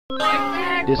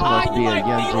This must be a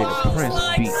Young Jada Prince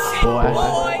beat, boy.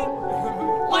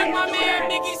 Like my man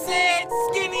Nicky said,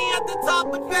 skinny at the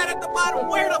top but fat at the bottom.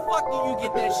 Where the fuck do you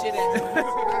get that shit at?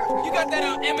 You got that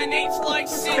on M&H like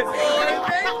shit, boy.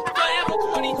 Forever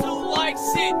 22 like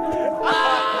shit.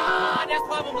 That's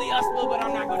probably us, but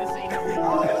I'm not gonna say nothing.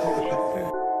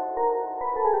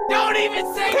 Don't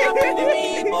even say nothing to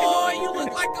me, boy. You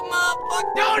look like a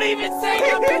motherfucker. Don't even say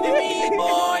nothing to me,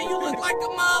 boy. You look like a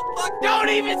motherfucker. Don't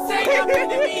even say nothing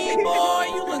to me, boy.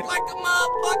 You look like a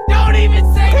motherfucker. Don't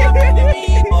even say nothing to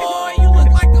me, boy. You look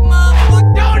like a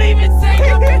motherfucker. Don't even say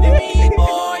nothing to me,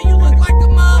 boy. You look like a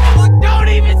motherfucker. Don't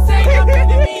even say nothing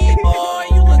to me, boy.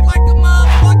 You look like a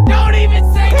motherfucker. Don't even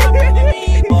say nothing to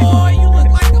me, boy. You look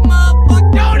like a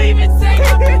motherfucker. Don't even say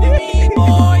nothing to me,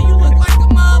 boy. You look like a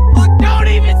motherfucker. Don't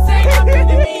even say nothing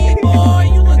to me, boy.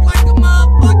 You look like a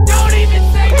motherfucker. Don't even say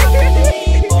nothing to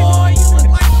me, boy.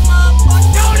 You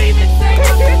look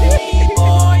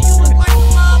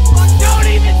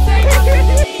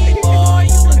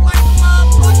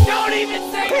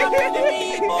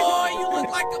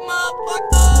like a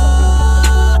motherfucker.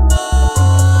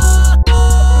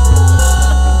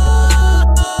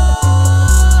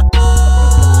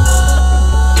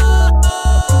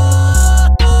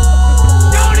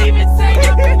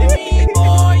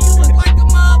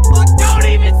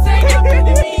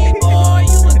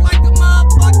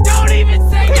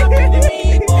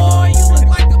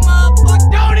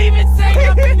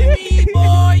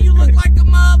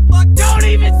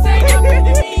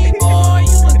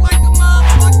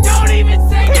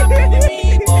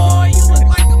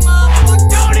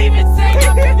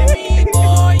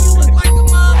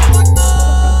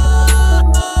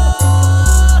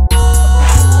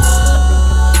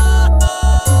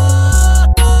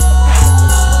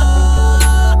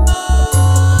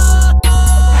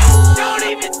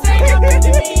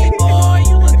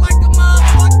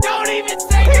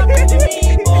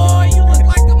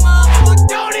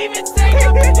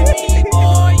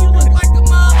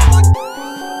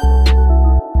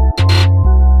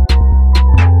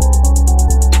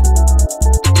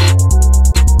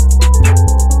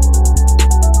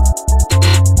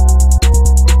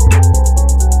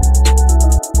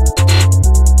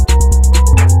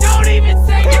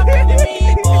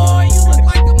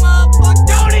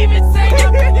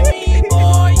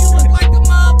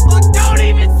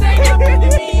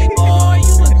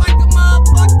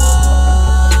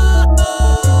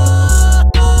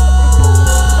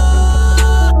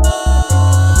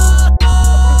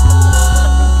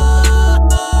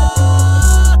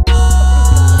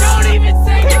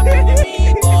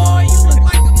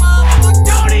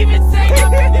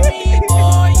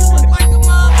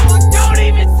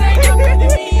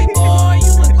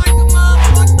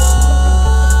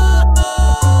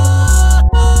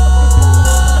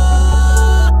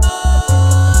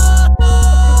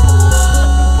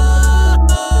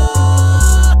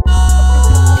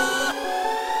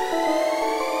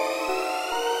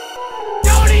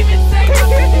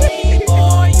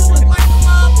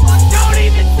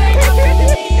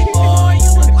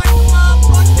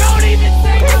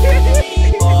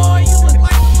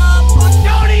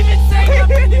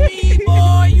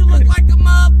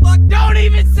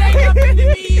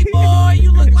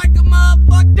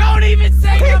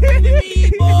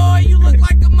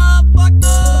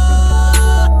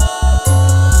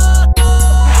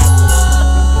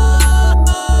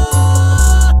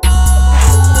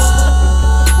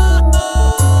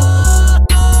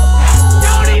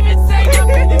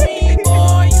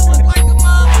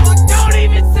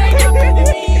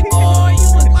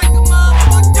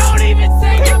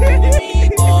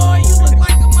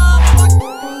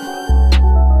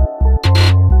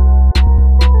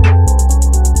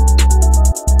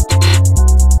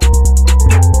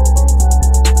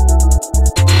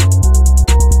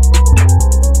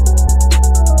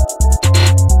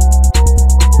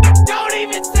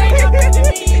 even say nothing to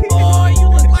me, boy. You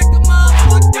look like a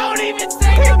motherfucker. Don't even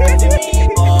say nothing to me,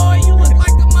 boy. You look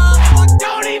like a motherfucker.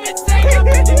 Don't even say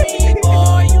nothing to me,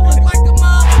 boy. You look like a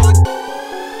motherfucker.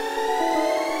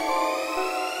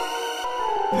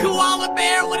 Koala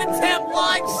bear with a temp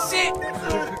like shit.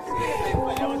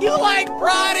 You like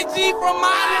Prodigy from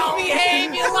Modest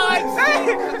Behavior like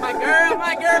shit. My girl,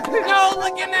 no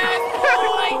looking ass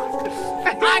boy.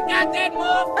 I got that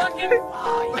motherfucking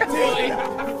boy.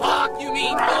 Fuck you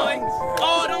mean boy.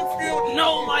 Oh, don't feel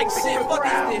no like shit. What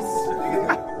is this?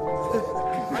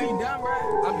 Are you done,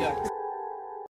 bro? I'm done.